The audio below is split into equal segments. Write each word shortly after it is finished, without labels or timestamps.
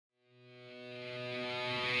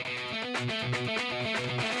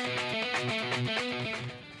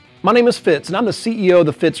My name is Fitz, and I'm the CEO of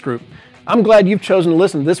the Fitz Group. I'm glad you've chosen to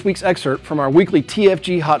listen to this week's excerpt from our weekly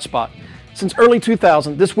TFG Hotspot. Since early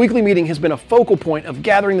 2000, this weekly meeting has been a focal point of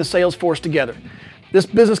gathering the sales force together. This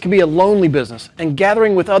business can be a lonely business, and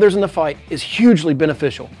gathering with others in the fight is hugely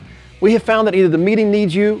beneficial. We have found that either the meeting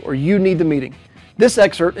needs you or you need the meeting. This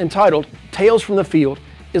excerpt, entitled Tales from the Field,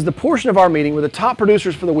 is the portion of our meeting where the top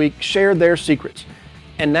producers for the week share their secrets.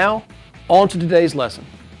 And now, on to today's lesson.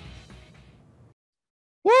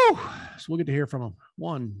 Woo! So we'll get to hear from them.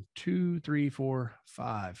 1, 2, 3, 4,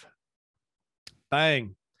 5.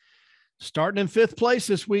 Bang. Starting in 5th place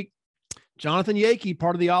this week, Jonathan Yakey,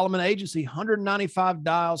 part of the Alleman Agency, 195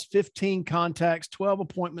 dials, 15 contacts, 12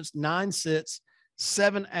 appointments, 9 sits,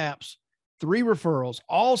 7 apps, 3 referrals.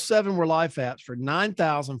 All 7 were life apps for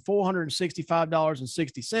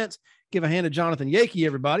 $9,465.60. Give a hand to Jonathan Yakey,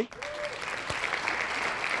 everybody.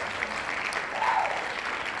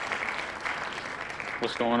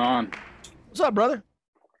 What's going on? What's up, brother?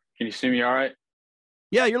 Can you see me all right?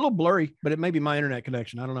 Yeah, you're a little blurry, but it may be my internet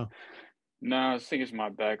connection. I don't know. No, I think it's my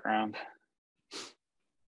background.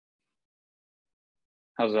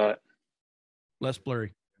 How's that? Less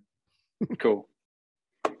blurry. Cool.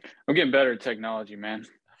 I'm getting better at technology, man.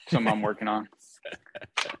 Something I'm working on.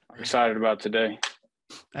 I'm excited about today.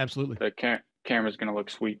 Absolutely. The camera's going to look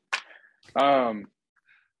sweet.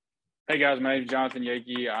 Hey guys, my name is Jonathan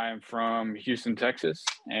Yakey. I am from Houston, Texas,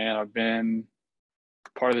 and I've been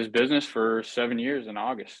part of this business for 7 years in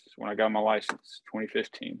August when I got my license,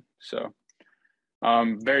 2015. So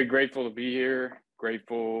I'm very grateful to be here,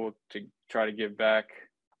 grateful to try to give back,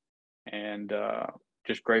 and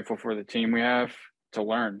just grateful for the team we have to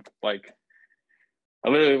learn. Like, I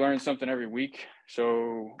literally learn something every week.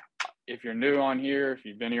 So if you're new on here, if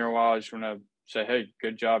you've been here a while, I just want to say, hey,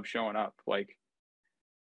 good job showing up. Like,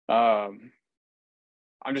 I'm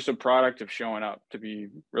just a product of showing up, to be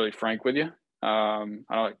really frank with you. I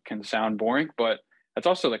know it can sound boring, but that's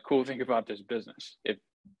also the cool thing about this business. If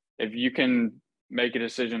you can make a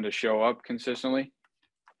decision to show up consistently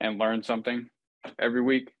and learn something every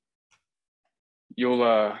week, you'll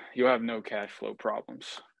have no cash flow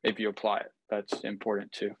problems if you apply it. That's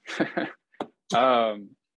important too.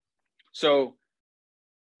 So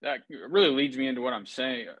that really leads me into what I'm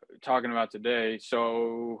talking about today.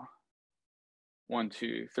 So 1,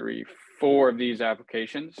 2, 3, 4 of these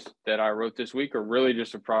applications that I wrote this week are really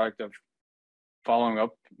just a product of following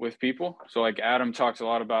up with people. So like Adam talks a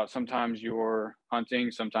lot about, sometimes you're hunting,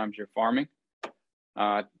 sometimes you're farming.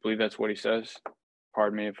 I believe that's what he says.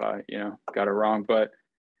 Pardon me if I, got it wrong, but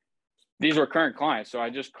these were current clients. So I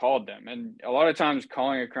just called them. And a lot of times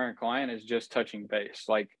calling a current client is just touching base.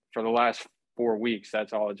 Like for the last 4 weeks,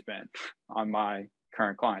 that's all it's been on my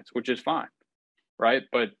current clients, which is fine, right?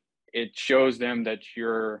 But it shows them that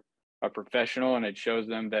you're a professional, and it shows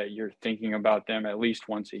them that you're thinking about them at least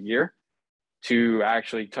once a year to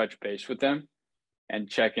actually touch base with them and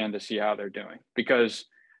check in to see how they're doing. Because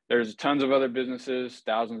there's tons of other businesses,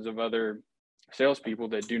 thousands of other salespeople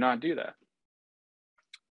that do not do that.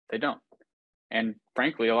 They don't. And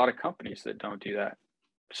frankly, a lot of companies that don't do that.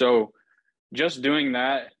 So just doing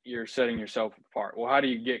that, you're setting yourself apart. Well, how do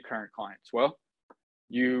you get current clients? Well,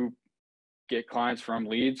 you get clients from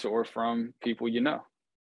leads or from people you know.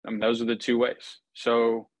 I mean, those are the 2 ways.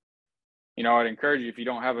 So, I'd encourage you, if you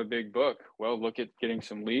don't have a big book, well, look at getting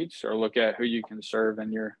some leads or look at who you can serve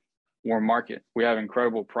in your warm market. We have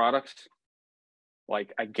incredible products.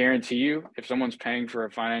 Like, I guarantee you, if someone's paying for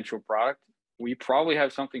a financial product, we probably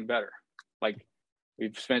have something better. Like,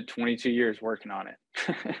 we've spent 22 years working on it.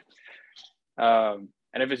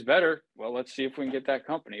 And if it's better, well, let's see if we can get that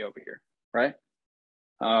company over here, right?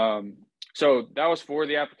 So that was 4 of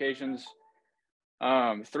the applications.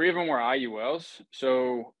 3 of them were IULs.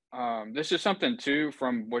 So this is something too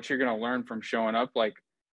from what you're going to learn from showing up. Like,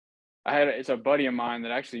 it's a buddy of mine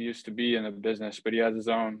that actually used to be in the business, but he has his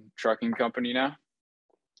own trucking company now.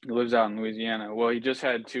 He lives out in Louisiana. Well, he just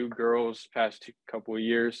had 2 girls past couple of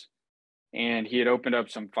years, and he had opened up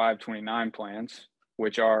some 529 plans,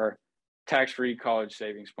 which are tax-free college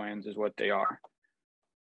savings plans is what they are.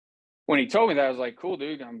 When he told me that, I was like, cool,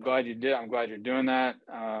 dude, I'm glad you did. I'm glad you're doing that.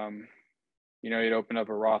 You'd open up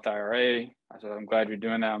a Roth IRA. I said, I'm glad you're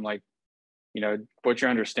doing that. I'm like, what's your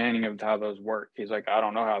understanding of how those work? He's like, I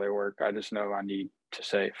don't know how they work. I just know I need to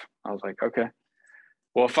save. I was like, okay.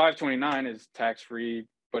 Well, 529 is tax-free,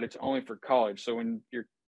 but it's only for college. So when your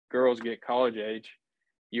girls get college age,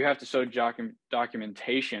 you have to show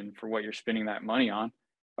documentation for what you're spending that money on.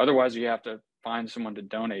 Otherwise, you have to find someone to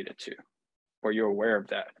donate it to. Were you aware of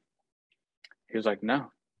that? He was like, no,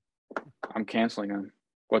 I'm canceling them.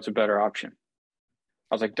 What's a better option?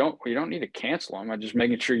 I was like, you don't need to cancel them. I'm just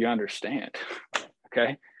making sure you understand.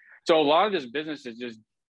 Okay. So a lot of this business is just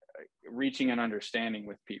reaching an understanding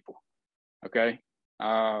with people. Okay.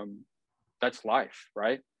 That's life,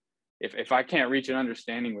 right? If I can't reach an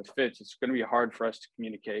understanding with Fitz, it's going to be hard for us to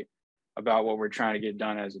communicate about what we're trying to get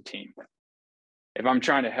done as a team. If I'm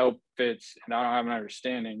trying to help Fitz and I don't have an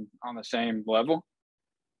understanding on the same level,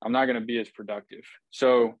 I'm not going to be as productive.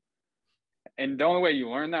 So, and the only way you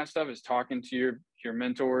learn that stuff is talking to your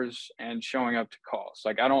mentors and showing up to calls.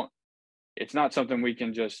 Like it's not something we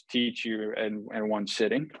can just teach you in one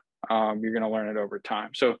sitting. You're going to learn it over time.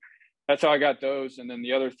 So that's how I got those. And then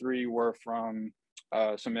the other 3 were from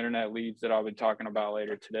some internet leads that I'll be talking about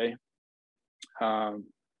later today. I'm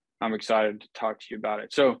excited to talk to you about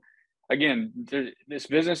it. So again, this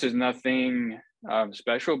business is nothing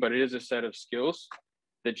special, but it is a set of skills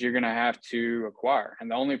that you're going to have to acquire.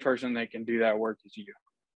 And the only person that can do that work is you.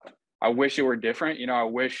 I wish it were different. I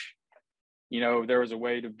wish, there was a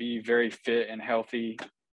way to be very fit and healthy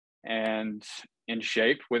and in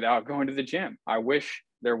shape without going to the gym. I wish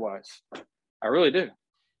there was. I really do.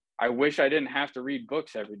 I wish I didn't have to read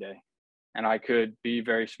books every day and I could be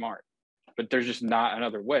very smart, but there's just not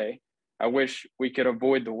another way. I wish we could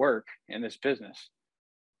avoid the work in this business,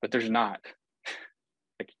 but there's not.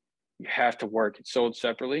 You have to work. It's sold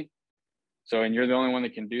separately. So, and you're the only one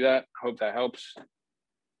that can do that. I hope that helps.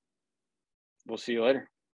 We'll see you later.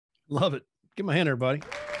 Love it. Give my hand, everybody.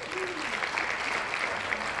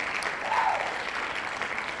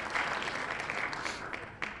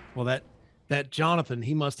 Well, that Jonathan,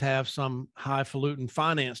 he must have some highfalutin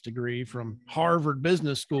finance degree from Harvard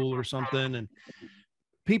Business School or something. And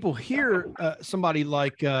people hear somebody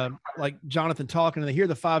like Jonathan talking, and they hear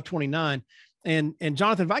the 529. And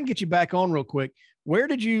Jonathan, if I can get you back on real quick, where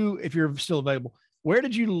did you, if you're still available, where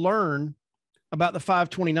did you learn about the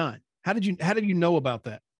 529? How did you know about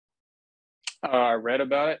that? I read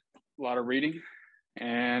about it, a lot of reading,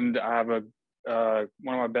 and I have one of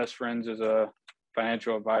my best friends is a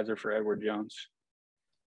financial advisor for Edward Jones.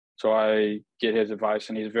 So I get his advice,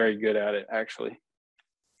 and he's very good at it, actually.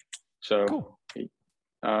 So cool.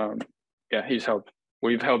 He's helped.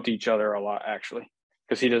 We've helped each other a lot, actually,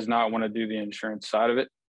 because he does not want to do the insurance side of it.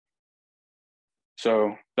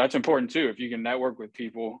 So that's important too. If you can network with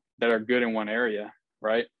people that are good in one area,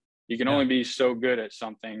 right? You can only be so good at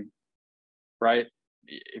something, right?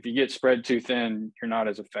 If you get spread too thin, you're not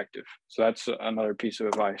as effective. So that's another piece of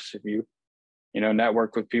advice. If you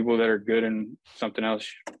network with people that are good in something else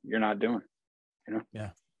you're not doing,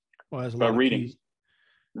 Yeah. Well, there's a but lot reading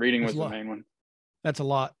was the main one. That's a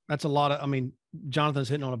lot. That's a lot of, Jonathan's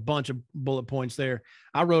hitting on a bunch of bullet points there.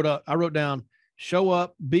 I wrote down, show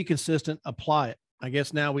up, be consistent, apply it. I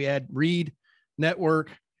guess now we add read,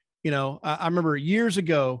 network. I remember years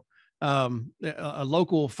ago, a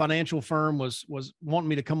local financial firm was wanting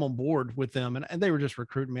me to come on board with them, and they were just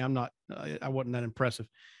recruiting me. I wasn't that impressive.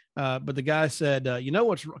 But the guy said,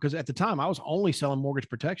 because at the time I was only selling mortgage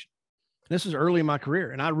protection. This is early in my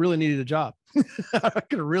career, and I really needed a job. I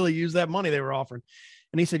could have really used that money they were offering.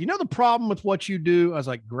 And he said, the problem with what you do? I was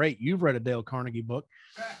like, great. You've read a Dale Carnegie book.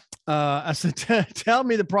 I said, tell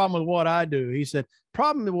me the problem with what I do. He said,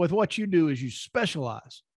 problem with what you do is you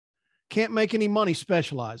specialize. Can't make any money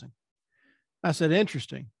specializing. I said,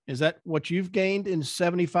 interesting. Is that what you've gained in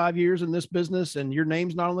 75 years in this business and your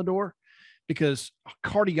name's not on the door? Because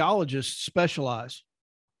cardiologists specialize.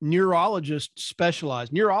 Neurologists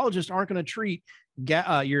specialize. Neurologists aren't going to treat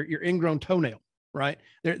your ingrown toenail, right?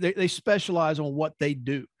 They specialize on what they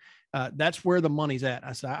do. That's where the money's at.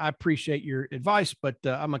 I said, I appreciate your advice, but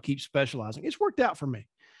I'm going to keep specializing. It's worked out for me.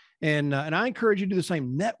 And I encourage you to do the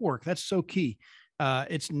same. Network. That's so key.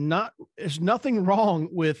 There's nothing wrong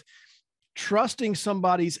with trusting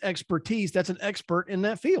somebody's expertise that's an expert in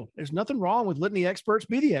that field. There's nothing wrong with letting the experts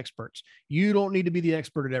be the experts. You don't need to be the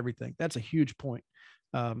expert at everything. That's a huge point.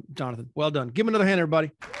 Jonathan, well done. Give him another hand,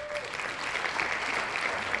 everybody.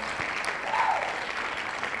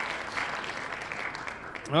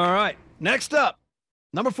 All right. Next up,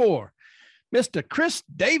 number 4, Mr. Chris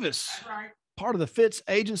Davis, part of the Fitz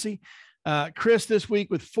agency. Chris this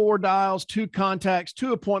week with 4 dials, 2 contacts,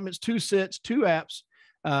 2 appointments, 2 sits, 2 apps,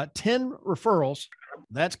 10 referrals.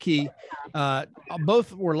 That's key.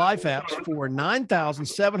 Both were life apps for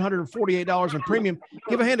 $9,748 in premium.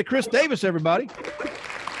 Give a hand to Chris Davis, everybody.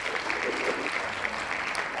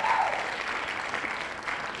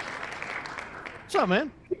 What's up,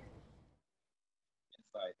 man?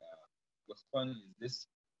 What's funny is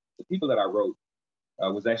the people that I wrote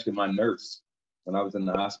was actually my nurse when I was in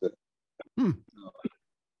the hospital. Relationship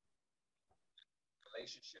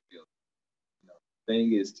building. You know, the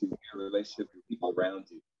thing is to have a relationship with people around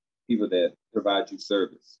you, people that provide you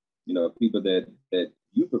service, you know, people that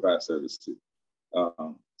you provide service to.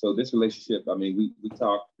 So this relationship, I mean, we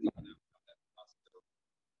talked, you know,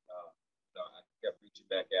 I kept reaching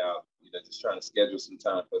back out, you know, just trying to schedule some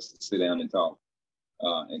time for us to sit down and talk.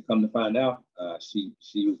 And come to find out, she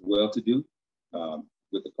was well-to-do.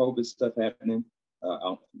 With the COVID stuff happening,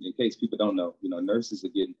 in case people don't know, you know, nurses are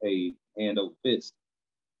getting paid hand over fist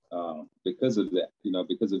because of that, you know,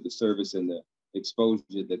 because of the service and the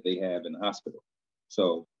exposure that they have in the hospital.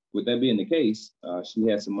 So with that being the case, she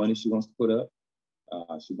has some money she wants to put up.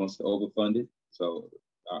 She wants to overfund it. So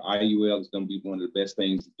our IUL is going to be one of the best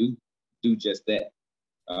things to do just that.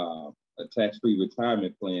 A tax-free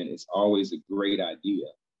retirement plan is always a great idea.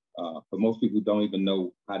 For most people who don't even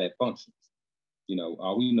know how that functions, you know,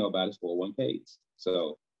 all we know about is 401ks,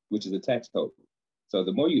 so which is a tax code. So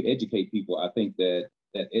the more you educate people, I think that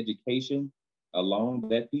education along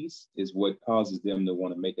that piece is what causes them to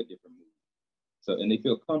want to make a different move. So, and they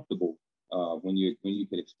feel comfortable when you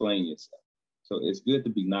can explain yourself. So it's good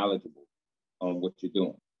to be knowledgeable on what you're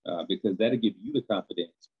doing because that'll give you the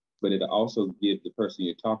confidence, but it'll also give the person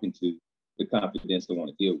you're talking to the confidence to want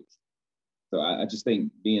to deal with you. So I just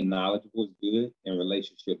think being knowledgeable is good, and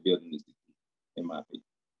relationship building is the key, in my opinion.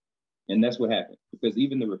 And that's what happened, because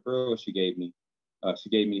even the referral she gave me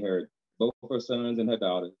her both her sons and her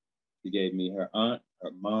daughter. She gave me her aunt,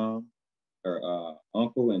 her mom, her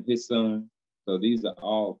uncle, and his son. So these are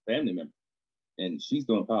all family members, and she's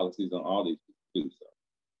doing policies on all these people too.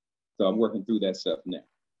 So I'm working through that stuff now.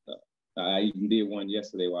 I even did one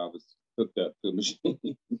yesterday while I was hooked up to a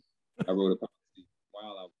machine. I wrote a policy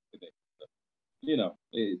while I was there. So, you know,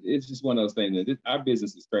 it's just one of those things. Our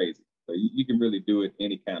business is crazy. So you can really do it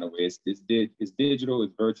any kind of way. It's digital,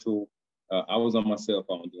 it's virtual. I was on my cell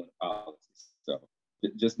phone doing the policies. So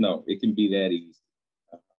just know it can be that easy.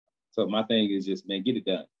 So my thing is just, man, get it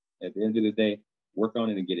done. At the end of the day, work on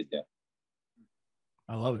it and get it done.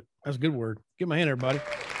 I love it. That's a good word. Give my hand, everybody.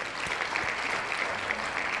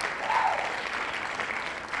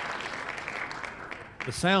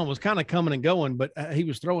 The sound was kind of coming and going, but he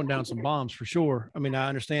was throwing down some bombs for sure. I mean, I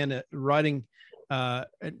understand that writing,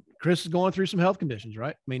 Chris is going through some health conditions,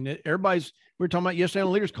 right? I mean, we were talking about yesterday on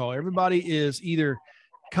the leaders call. Everybody is either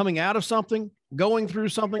coming out of something, going through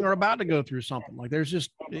something, or about to go through something. Like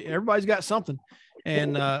everybody's got something,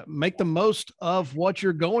 and make the most of what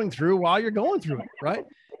you're going through while you're going through it. Right.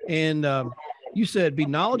 And you said be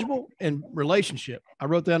knowledgeable and relationship. I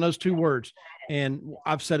wrote down those two words. And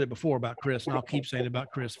I've said it before about Chris, and I'll keep saying it about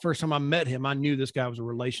Chris. First time I met him, I knew this guy was a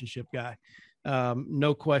relationship guy.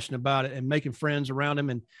 No question about it. And making friends around him.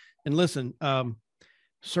 And listen,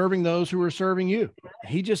 serving those who are serving you.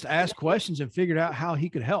 He just asked questions and figured out how he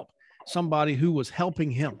could help somebody who was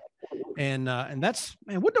helping him. And that's,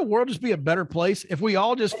 man, wouldn't the world just be a better place if we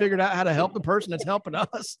all just figured out how to help the person that's helping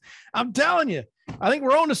us? I'm telling you, I think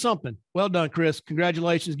we're on to something. Well done, Chris.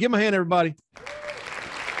 Congratulations. Give him a hand, everybody.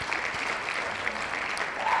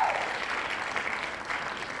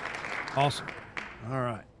 Awesome. All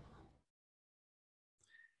right.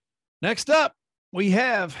 Next up, we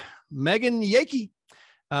have Megan Yakey.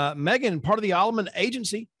 Megan, part of the Alleman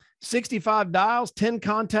Agency, 65 dials, 10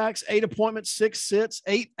 contacts, 8 appointments, 6 sits,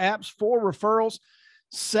 8 apps, 4 referrals,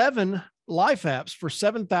 7 life apps for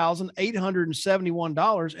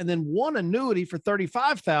 $7,871, and then 1 annuity for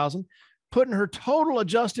 $35,000, putting her total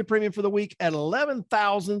adjusted premium for the week at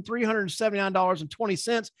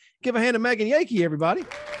 $11,379.20. Give a hand to Megan Yakey, everybody.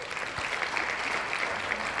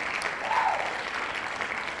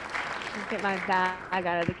 Get my bag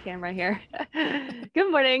out of the camera here.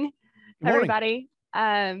 Good morning, everybody.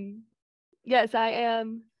 Yes, I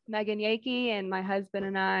am Megan Yakey, and my husband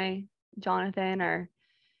and I, Jonathan, are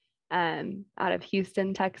out of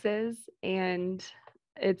Houston, Texas, and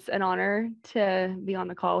it's an honor to be on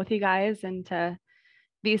the call with you guys and to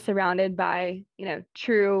be surrounded by, you know,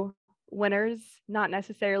 true winners, not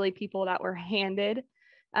necessarily people that were handed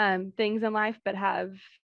things in life, but have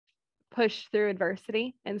push through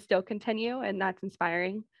adversity and still continue, and that's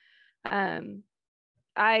inspiring.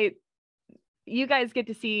 You guys get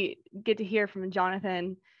to hear from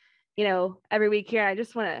Jonathan, you know, every week here. I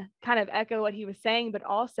just want to kind of echo what he was saying, but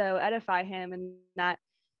also edify him, and that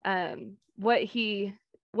what you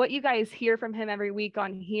guys hear from him every week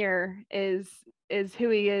on here is who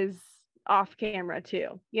he is off camera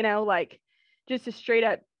too, you know, like just a straight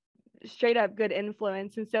up good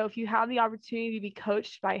influence. And so if you have the opportunity to be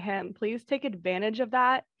coached by him, please take advantage of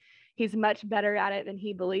that. He's much better at it than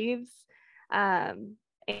he believes. And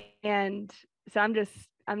so I'm just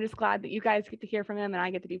glad that you guys get to hear from him, and I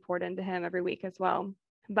get to be poured into him every week as well.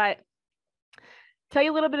 But tell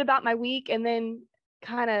you a little bit about my week and then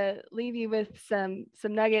kind of leave you with some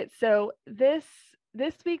nuggets. So this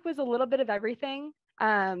week was a little bit of everything.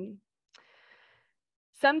 Sometimes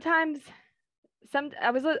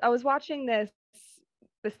I was watching this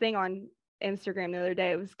thing on Instagram the other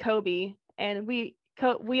day. It was Kobe, and we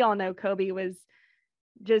all know Kobe was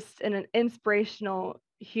just an inspirational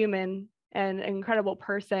human and an incredible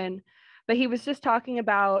person. But he was just talking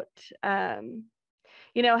about,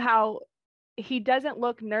 how he doesn't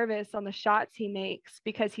look nervous on the shots he makes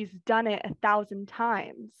because he's done it 1,000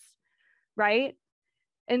 times, right?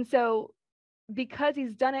 And so because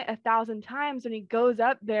he's done it 1,000 times, when he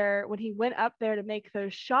went up there to make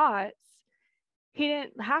those shots, he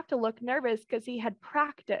didn't have to look nervous because he had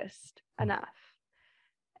practiced enough.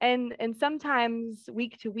 And sometimes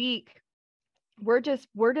week to week, we're just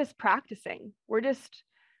practicing. We're just,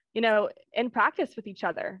 in practice with each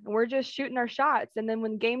other, and we're just shooting our shots. And then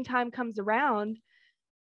when game time comes around,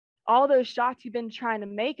 all those shots you've been trying to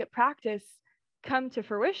make at practice come to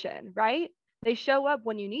fruition, right? They show up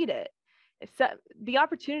when you need it. The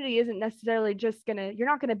opportunity isn't necessarily you're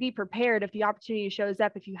not going to be prepared if the opportunity shows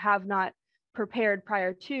up if you have not prepared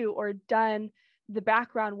prior to or done the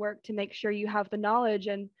background work to make sure you have the knowledge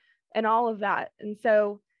and all of that. And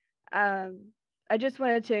so I just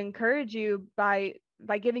wanted to encourage you by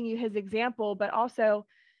giving you his example, but also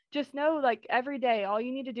just know, like, every day, all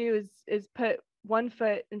you need to do is put one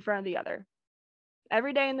foot in front of the other.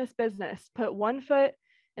 Every day in this business, put one foot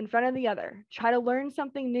in front of the other. Try to learn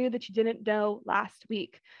something new that you didn't know last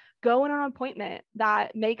week. Go on an appointment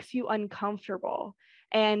that makes you uncomfortable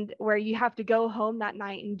and where you have to go home that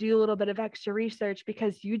night and do a little bit of extra research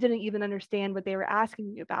because you didn't even understand what they were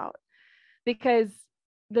asking you about. Because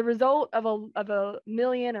the result of a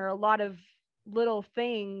million or a lot of little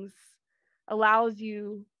things allows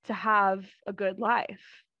you to have a good life,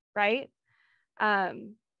 right?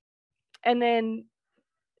 And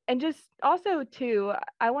just also too,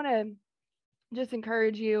 I want to just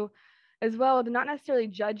encourage you as well to not necessarily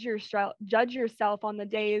judge yourself on the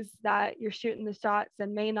days that you're shooting the shots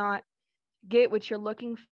and may not get what you're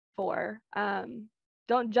looking for.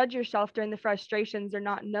 Don't judge yourself during the frustrations or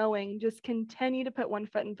not knowing. Just continue to put one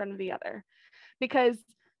foot in front of the other, because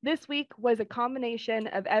this week was a combination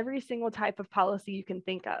of every single type of policy you can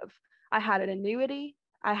think of. I had an annuity,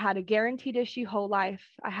 I had a guaranteed issue whole life,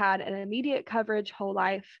 I had an immediate coverage whole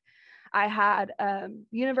life, I had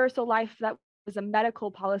universal life that was a medical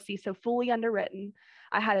policy, so fully underwritten.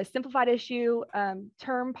 I had a simplified issue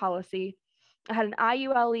term policy. I had an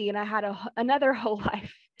IULE, and I had another whole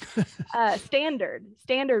life standard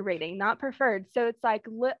rating, not preferred. So it's like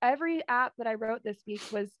every app that I wrote this week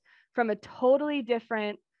was from a totally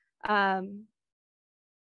different the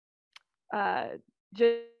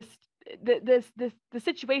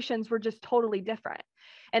situations were just totally different.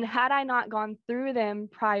 And had I not gone through them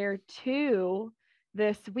prior to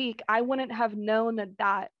this week, I wouldn't have known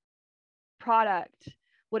that product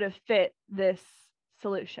would have fit this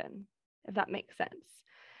solution, if that makes sense.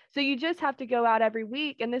 So you just have to go out every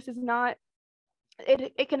week, and this is not,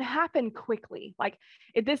 it can happen quickly. Like,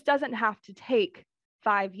 this doesn't have to take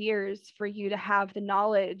 5 years for you to have the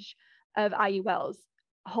knowledge of IULs,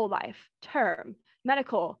 whole life, term,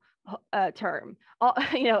 medical term, all,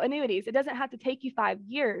 annuities. It doesn't have to take you 5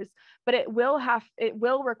 years, but it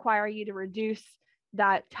will require you to reduce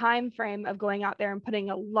that time frame of going out there and putting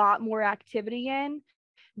a lot more activity in.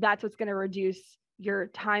 That's what's going to reduce your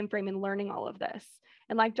time frame in learning all of this.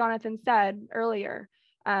 And like Jonathan said earlier,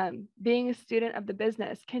 being a student of the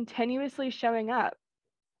business, continuously showing up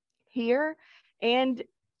here and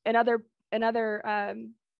in other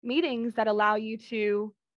meetings that allow you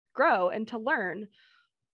to grow and to learn.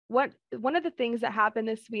 One of the things that happened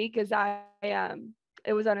this week is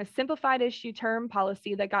it was on a simplified issue term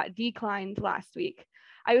policy that got declined last week.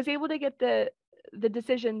 I was able to get the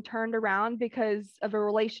decision turned around because of a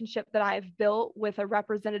relationship that I've built with a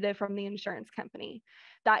representative from the insurance company.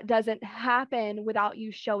 That doesn't happen without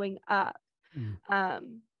you showing up.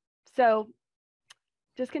 So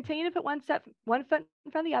just continue to put one foot in front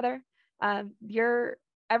of the other.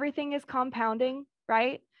 Everything is compounding,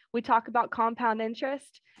 right? We talk about compound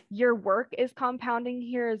interest. Your work is compounding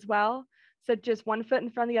here as well. So just one foot in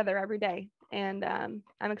front of the other every day. And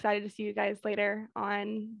I'm excited to see you guys later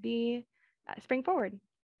on the Spring Forward.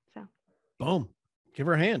 So, boom, give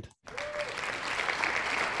her a hand.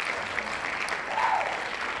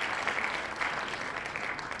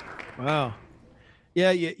 Wow.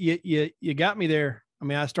 Yeah, you got me there. I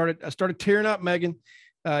mean, I started tearing up, Megan.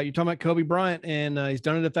 You're talking about Kobe Bryant, and he's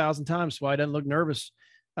done it 1,000 times, so he doesn't look nervous.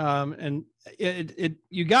 And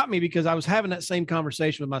you got me because I was having that same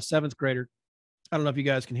conversation with my 7th grader I don't know if you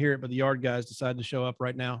guys can hear it, but the yard guys decided to show up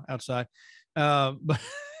right now outside. But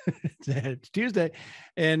it's Tuesday.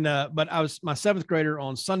 And, but my 7th grader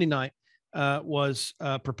on Sunday night was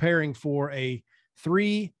preparing for a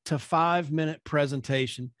 3 to 5 minute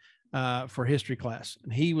presentation for history class.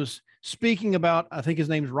 And he was speaking about, I think his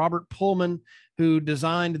name is Robert Pullman, who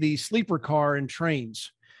designed the sleeper car in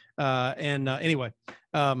trains. Anyway,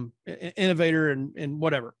 innovator and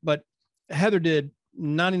whatever. But Heather did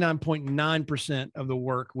 99.9% of the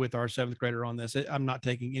work with our 7th grader on this. I'm not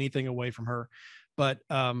taking anything away from her, but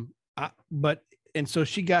and so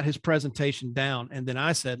she got his presentation down. And then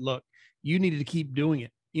I said, look, you needed to keep doing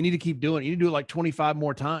it. You need to keep doing it. You need to do it like 25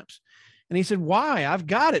 more times. And he said, why? I've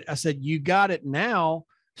got it. I said, you got it now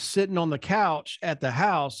sitting on the couch at the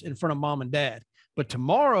house in front of mom and dad. But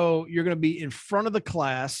tomorrow you're going to be in front of the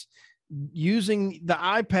class using the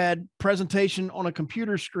iPad presentation on a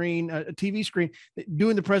computer screen, a TV screen,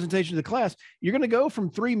 doing the presentation to the class. You're going to go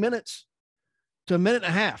from 3 minutes to a minute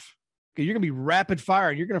and a half. Okay, you're going to be rapid fire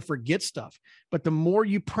and you're going to forget stuff. But the more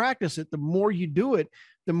you practice it, the more you do it,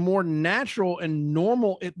 the more natural and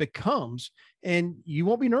normal it becomes, and you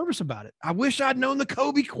won't be nervous about it. I wish I'd known the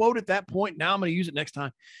Kobe quote at that point. Now I'm going to use it next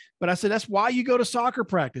time. But I said, that's why you go to soccer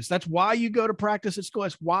practice. That's why you go to practice at school.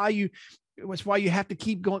 That's why you have to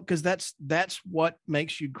keep going, because that's what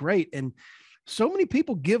makes you great. And so many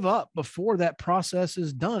people give up before that process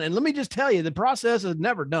is done. And let me just tell you, the process is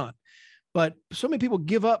never done. But so many people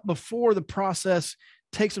give up before the process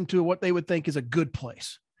takes them to what they would think is a good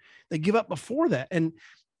place. They give up before that. And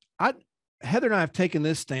Heather and I have taken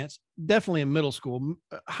this stance definitely in middle school.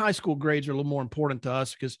 High school grades are a little more important to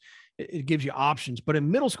us because it gives you options. But in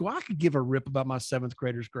middle school, I could give a rip about my 7th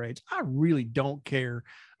grader's grades. I really don't care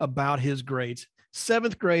about his grades.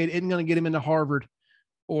 7th grade isn't going to get him into Harvard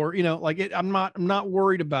or, I'm not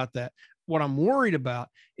worried about that. What I'm worried about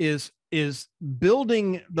is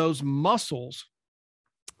building those muscles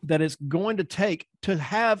that it's going to take to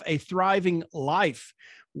have a thriving life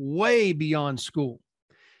way beyond school.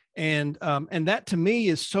 And that to me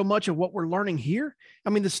is so much of what we're learning here. I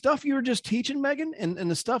mean, the stuff you were just teaching, Megan, and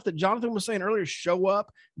the stuff that Jonathan was saying earlier, show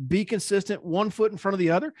up, be consistent, one foot in front of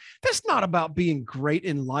the other. That's not about being great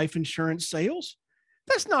in life insurance sales.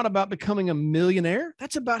 That's not about becoming a millionaire.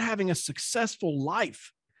 That's about having a successful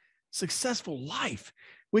life,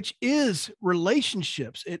 which is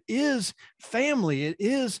relationships. It is family. It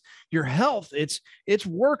is your health. It's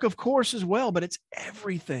work, of course, as well, but it's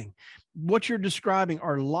everything. What you're describing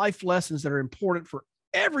are life lessons that are important for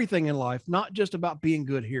everything in life, not just about being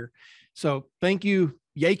good here. So thank you,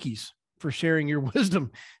 Yankees, for sharing your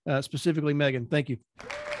wisdom, specifically Megan. Thank you.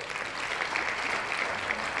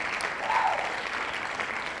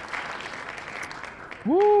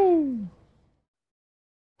 Woo!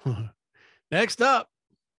 Next up,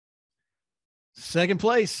 2nd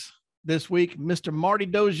place this week, Mr. Marty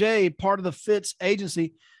Dozier, part of the Fitz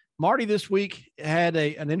agency. Marty this week had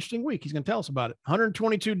an interesting week. He's going to tell us about it.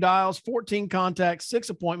 122 dials, 14 contacts, 6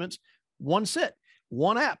 appointments, 1 sit,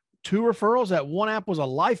 1 app, 2 referrals. That 1 app was a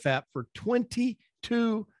life app for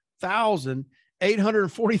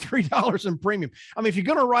 $22,843 in premium. I mean, if you're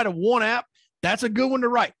going to write a 1 app, that's a good one to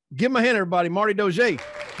write. Give him a hand, everybody. Marty Dozier.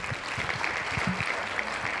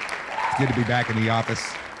 It's good to be back in the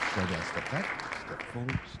office. So step back, step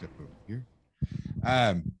forward, step over here.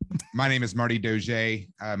 My name is Marty Dozier.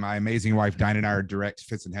 My amazing wife, Dinah, and I are direct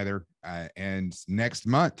Fitz and Heather. And next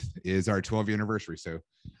month is our 12th anniversary. So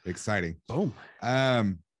exciting. Boom.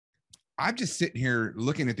 I'm just sitting here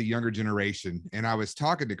looking at the younger generation. And I was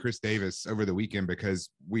talking to Chris Davis over the weekend because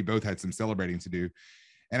we both had some celebrating to do.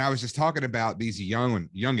 And I was just talking about these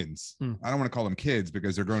youngins. I don't want to call them kids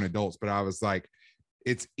because they're grown adults, but I was like,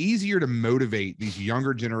 it's easier to motivate these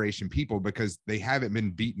younger generation people because they haven't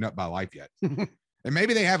been beaten up by life yet. And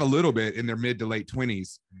maybe they have a little bit in their mid to late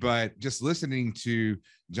 20s, but just listening to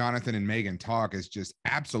Jonathan and Megan talk is just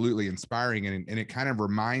absolutely inspiring. And it kind of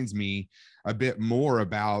reminds me a bit more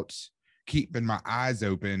about keeping my eyes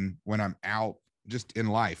open when I'm out just in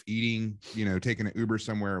life, eating, taking an Uber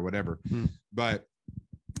somewhere or whatever. But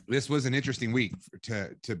this was an interesting week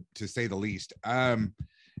to say the least. And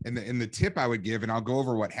the tip I would give, and I'll go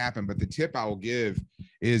over what happened, but the tip I will give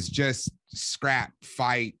is just scrap,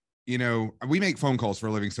 fight. We make phone calls for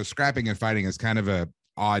a living, so scrapping and fighting is kind of a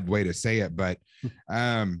odd way to say it, but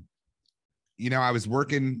I was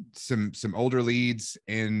working some older leads,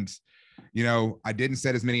 and I didn't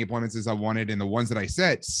set as many appointments as I wanted, and the ones that I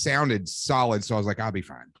set sounded solid, so I was like, I'll be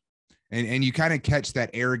fine. And you kind of catch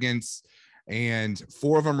that arrogance, and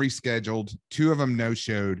 4 of them rescheduled, 2 of them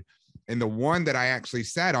no-showed. And the one that I actually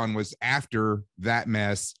sat on was after that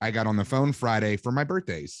mess. I got on the phone Friday for my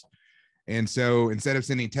birthdays. And so instead of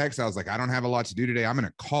sending texts, I was like, I don't have a lot to do today. I'm going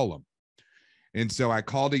to call him. And so I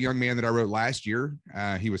called a young man that I wrote last year.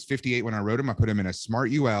 He was 58 when I wrote him. I put him in a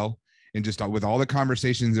smart UL, and just with all the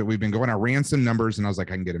conversations that we've been going, I ran some numbers and I was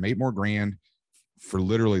like, I can get him $8 more grand for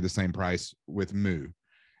literally the same price with Moo.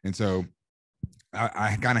 And so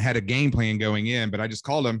I kind of had a game plan going in, but I just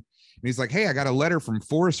called him and he's like, hey, I got a letter from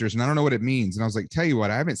Foresters and I don't know what it means. And I was like, tell you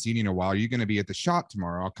what, I haven't seen you in a while. Are you going to be at the shop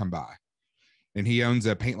tomorrow? I'll come by. And he owns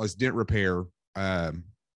a paintless dent repair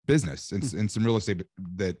business and some real estate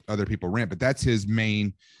that other people rent, but that's his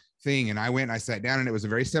main thing. And I went and I sat down and it was a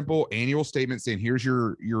very simple annual statement saying, here's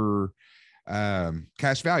your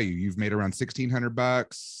cash value. You've made around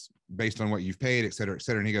 $1,600 based on what you've paid, et cetera, et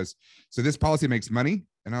cetera. And he goes, so this policy makes money?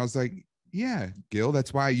 And I was like, yeah, Gil,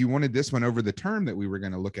 that's why you wanted this one over the term that we were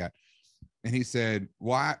going to look at. And he said,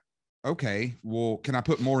 why? Okay, well, can I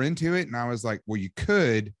put more into it? And I was like, well, you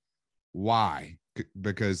could. Why?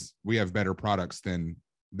 Because we have better products than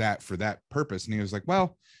that for that purpose. And he was like,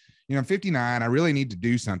 well, you know, I'm 59. I really need to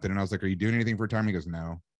do something. And I was like, are you doing anything for retirement? He goes,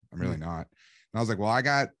 no, I'm really not. And I was like, well, I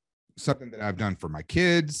got something that I've done for my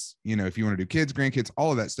kids, you know, if you want to do kids, grandkids,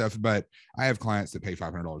 all of that stuff. But I have clients that pay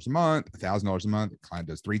 $500 a month, $1,000 a month. The client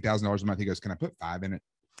does $3,000 a month. He goes, can I put 5 in it?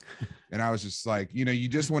 And I was just like, you know, you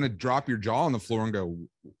just want to drop your jaw on the floor and go,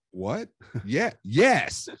 what? Yeah.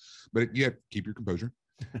 Yes. But yeah, keep your composure.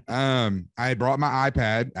 I had brought my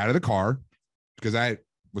iPad out of the car because I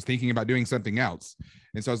was thinking about doing something else.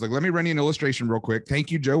 And so I was like, let me run you an illustration real quick.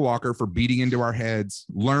 Thank you, Joe Walker, for beating into our heads,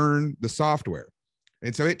 learn the software.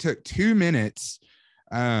 And so it took 2 minutes,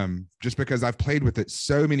 just because I've played with it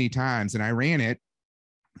so many times, and I ran it,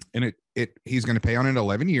 and he's going to pay on it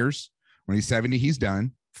 11 years. When he's 70, he's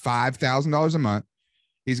done. $5,000 a month.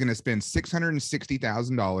 He's going to spend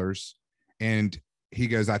 $660,000. And he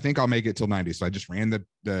goes, I think I'll make it till 90. So I just ran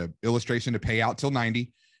the illustration to pay out till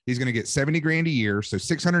 90. He's going to get 70 grand a year. So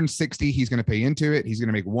 660, he's going to pay into it. He's going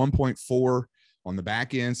to make 1.4 on the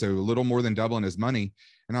back end. So a little more than doubling his money.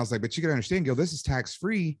 And I was like, but you got to understand, Gil, this is tax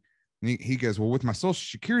free. And he goes, well, with my social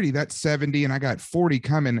security, that's 70 and I got 40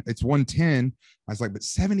 coming. It's 110. I was like, but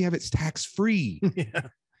 70 of it's tax free. Yeah.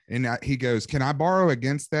 And he goes, can I borrow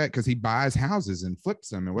against that? Cause he buys houses and flips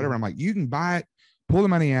them and whatever. I'm like, you can buy it, pull the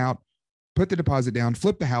money out, put the deposit down,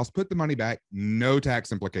 flip the house, put the money back, no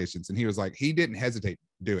tax implications. And he was like, he didn't hesitate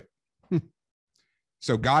to do it.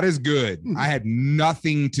 So God is good. I had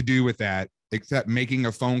nothing to do with that except making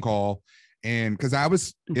a phone call. And because I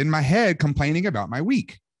was in my head complaining about my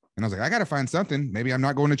week. And I was like, I got to find something. Maybe I'm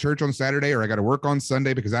not going to church on Saturday, or I got to work on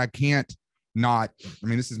Sunday because I can't not. I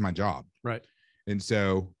mean, this is my job. Right. And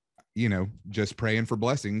so, you know, just praying for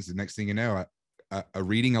blessings. The next thing you know,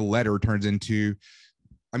 reading a letter turns into,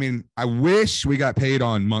 I mean, I wish we got paid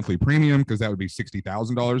on monthly premium because that would be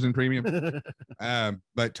 $60,000 in premium.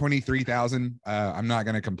 But $23,000, I'm not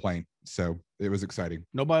going to complain. So it was exciting.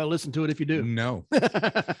 Nobody will listen to it if you do. No,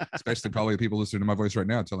 especially probably the people listening to my voice right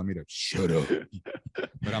now telling me to shut up.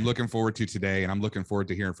 But I'm looking forward to today, and I'm looking forward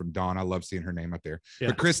to hearing from Dawn. I love seeing her name up there. Yeah.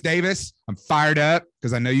 But Chris Davis, I'm fired up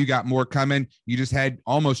because I know you got more coming. You just had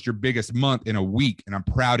almost your biggest month in a week, and I'm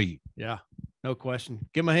proud of you. Yeah, no question.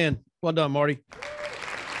 Give him a hand. Well done, Marty.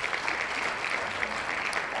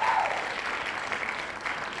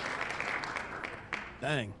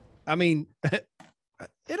 Dang. I mean,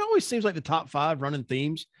 it always seems like the top 5 running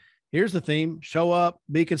themes. Here's the theme: show up,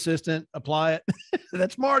 be consistent, apply it.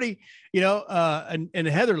 That's Marty, you know, and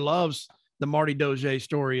Heather loves the Marty Dozier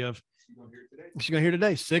story of she's going to hear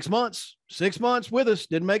today. 6 months with us,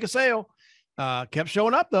 didn't make a sale. Kept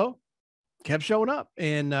showing up though,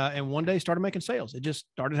 and one day started making sales. It just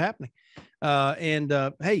started happening.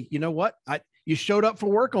 Hey, you know what? You showed up for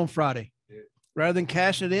work on Friday. Rather than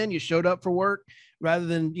cashing it in, you showed up for work. Rather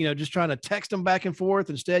than, you know, just trying to text them back and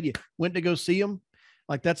forth. Instead, you went to go see them.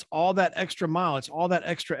 Like, that's all that extra mile. It's all that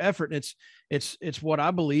extra effort. And it's what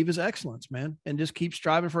I believe is excellence, man. And just keep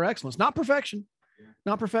striving for excellence, not perfection,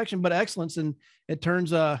 but excellence. And it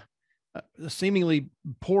turns a seemingly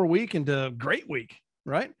poor week into a great week,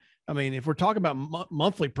 right? I mean, if we're talking about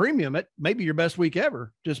monthly premium, it may be your best week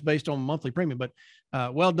ever just based on monthly premium. But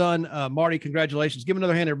well done, Marty. Congratulations. Give him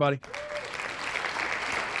another hand, everybody.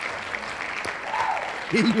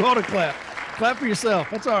 You ought to clap for yourself.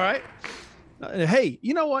 That's all right. Hey,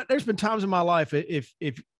 you know what? There's been times in my life, if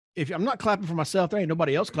I'm not clapping for myself, there ain't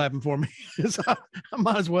nobody else clapping for me. So I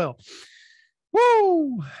might as well.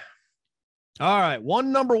 Woo. All right.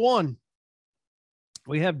 Number one,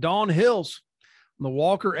 we have Dawn Hills from the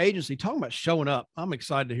Walker Agency talking about showing up. I'm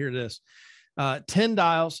excited to hear this. 10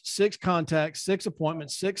 dials, 6 contacts, 6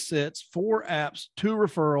 appointments, 6 sits, 4 apps, 2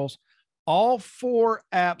 referrals. All 4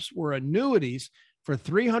 apps were annuities for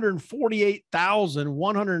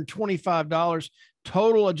 $348,125.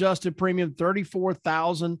 Total adjusted premium,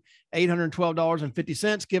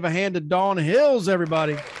 $34,812.50. Give a hand to Dawn Hills,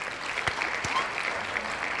 everybody.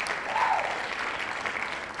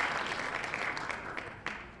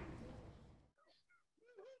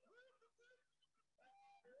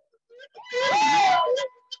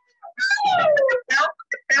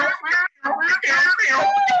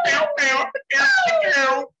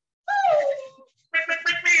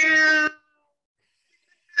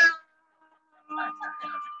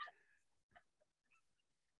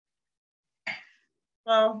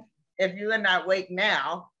 Well, if you are not awake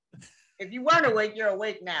now, if you weren't awake, you're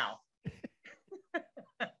awake now.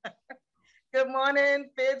 Good morning,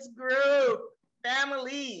 Fitz Group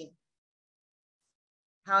family.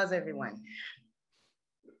 How's everyone?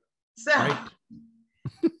 So,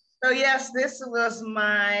 so yes, this was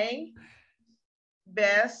my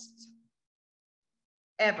best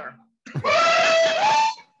ever.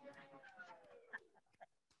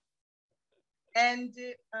 And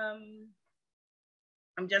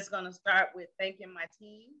I'm just going to start with thanking my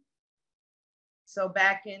team. So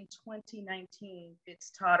back in 2019,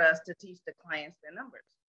 Fitz taught us to teach the clients their numbers.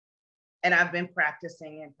 And I've been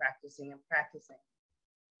practicing and practicing and practicing.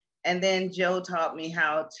 And then Joe taught me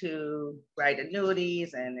how to write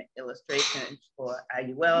annuities and illustrations for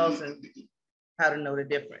IULs and how to know the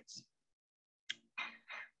difference.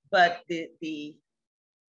 But the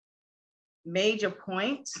major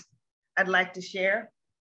points I'd like to share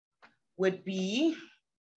would be,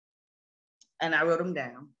 and I wrote them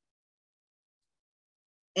down: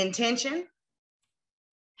 intention,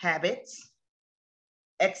 habits,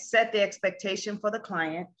 set the expectation for the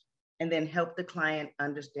client, and then help the client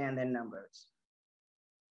understand their numbers.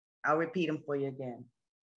 I'll repeat them for you again.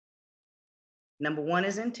 Number 1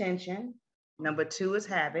 is intention. Number 2 is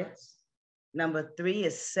habits. Number 3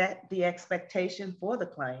 is set the expectation for the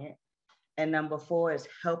client. And number 4 is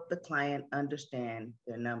help the client understand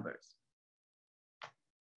their numbers.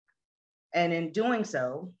 And in doing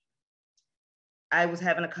so, I was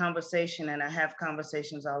having a conversation, and I have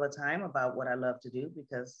conversations all the time about what I love to do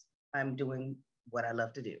because I'm doing what I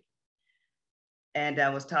love to do. And I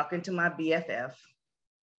was talking to my BFF.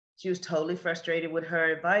 She was totally frustrated with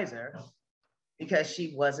her advisor because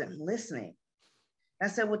she wasn't listening. I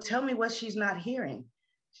said, well, tell me what she's not hearing.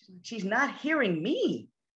 She's not hearing me.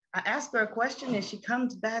 I asked her a question and she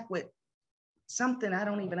comes back with something I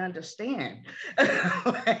don't even understand.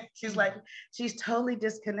 She's like, she's totally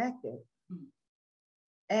disconnected.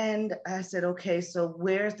 And I said, okay, so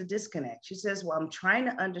where's the disconnect? She says, well, I'm trying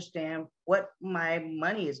to understand what my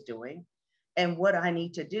money is doing and what I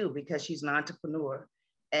need to do, because she's an entrepreneur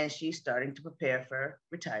and she's starting to prepare for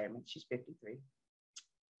retirement. She's 53.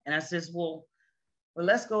 And I says, well,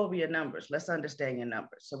 let's go over your numbers. Let's understand your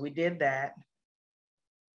numbers. So we did that.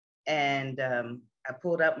 And I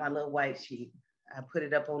pulled up my little white sheet. I put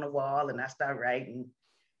it up on the wall and I start writing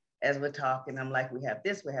as we're talking. I'm like, we have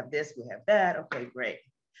this, we have this, we have that. Okay, great.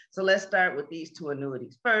 So let's start with these 2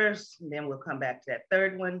 annuities first, and then we'll come back to that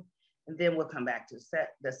third one, and then we'll come back to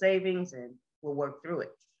the savings and we'll work through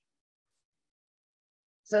it.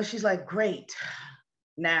 So she's like, great.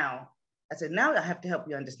 Now, I said, now I have to help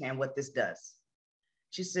you understand what this does.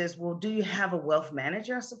 She says, well, do you have a wealth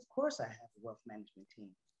manager? I said, of course I have a wealth management team.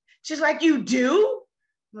 She's like, you do?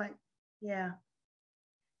 I'm like, yeah.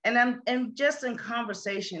 And just in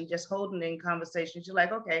conversation, just holding in conversation, she's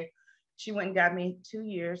like, okay. She went and got me 2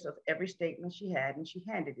 years of every statement she had, and she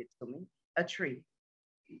handed it to me, a tree.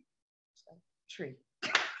 Tree.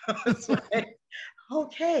 Like,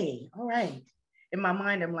 okay, all right. In my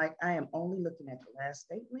mind, I'm like, I am only looking at the last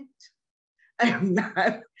statement. I am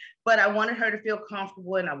not, but I wanted her to feel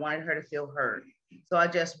comfortable and I wanted her to feel heard. So I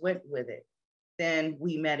just went with it. Then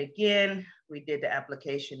we met again, we did the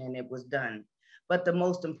application and it was done. But the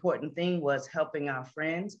most important thing was helping our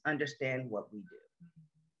friends understand what we do,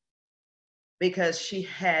 because she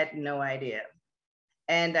had no idea.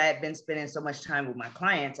 And I had been spending so much time with my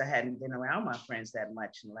clients, I hadn't been around my friends that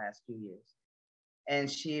much in the last few years.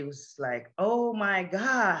 And she was like, oh my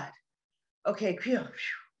God. Okay, phew.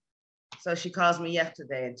 So she calls me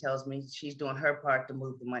yesterday and tells me she's doing her part to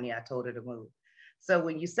move the money I told her to move. So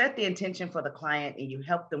when you set the intention for the client and you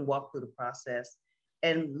help them walk through the process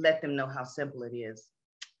and let them know how simple it is,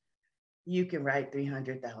 you can write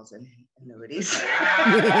 300,000 annuities.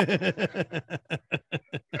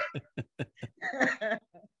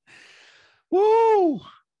 Woo!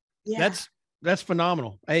 Yeah. That's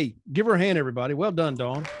phenomenal. Hey, give her a hand, everybody. Well done,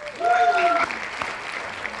 Dawn.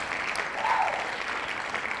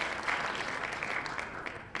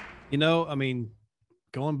 You know, I mean,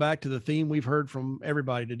 going back to the theme we've heard from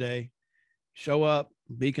everybody today, show up,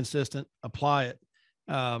 be consistent, apply it.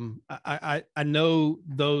 I know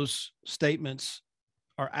those statements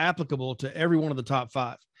are applicable to every one of the top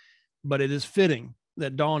 5, but it is fitting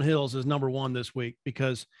that Dawn Hills is number 1 this week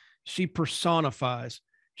because she personifies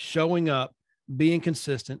showing up, being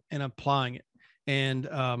consistent, and applying it. And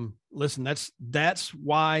listen, that's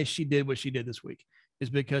why she did what she did this week, is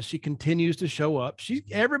because she continues to show up.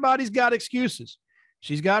 Everybody's got excuses.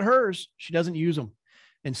 She's got hers. She doesn't use them.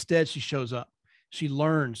 Instead, she shows up. She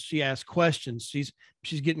learns. She asks questions.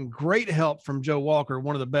 She's getting great help from Joe Walker,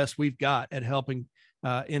 one of the best we've got at helping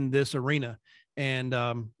in this arena. And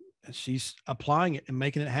she's applying it and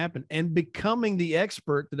making it happen and becoming the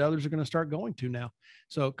expert that others are going to start going to now.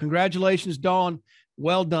 So congratulations, Dawn.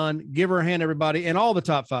 Well done. Give her a hand, everybody, and all the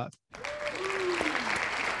top 5.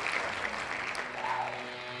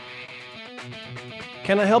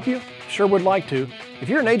 Can I help you? Sure would like to. If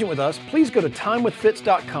you're an agent with us, please go to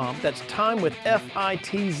timewithfitz.com. That's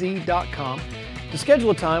timewithfitz.com to schedule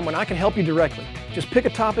a time when I can help you directly. Just pick a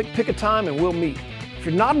topic, pick a time, and we'll meet. If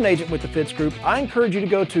you're not an agent with the Fitz Group, I encourage you to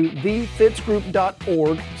go to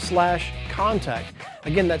thefitzgroup.org/contact.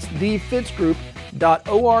 Again, that's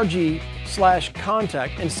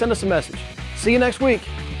thefitzgroup.org/contact and send us a message. See you next week.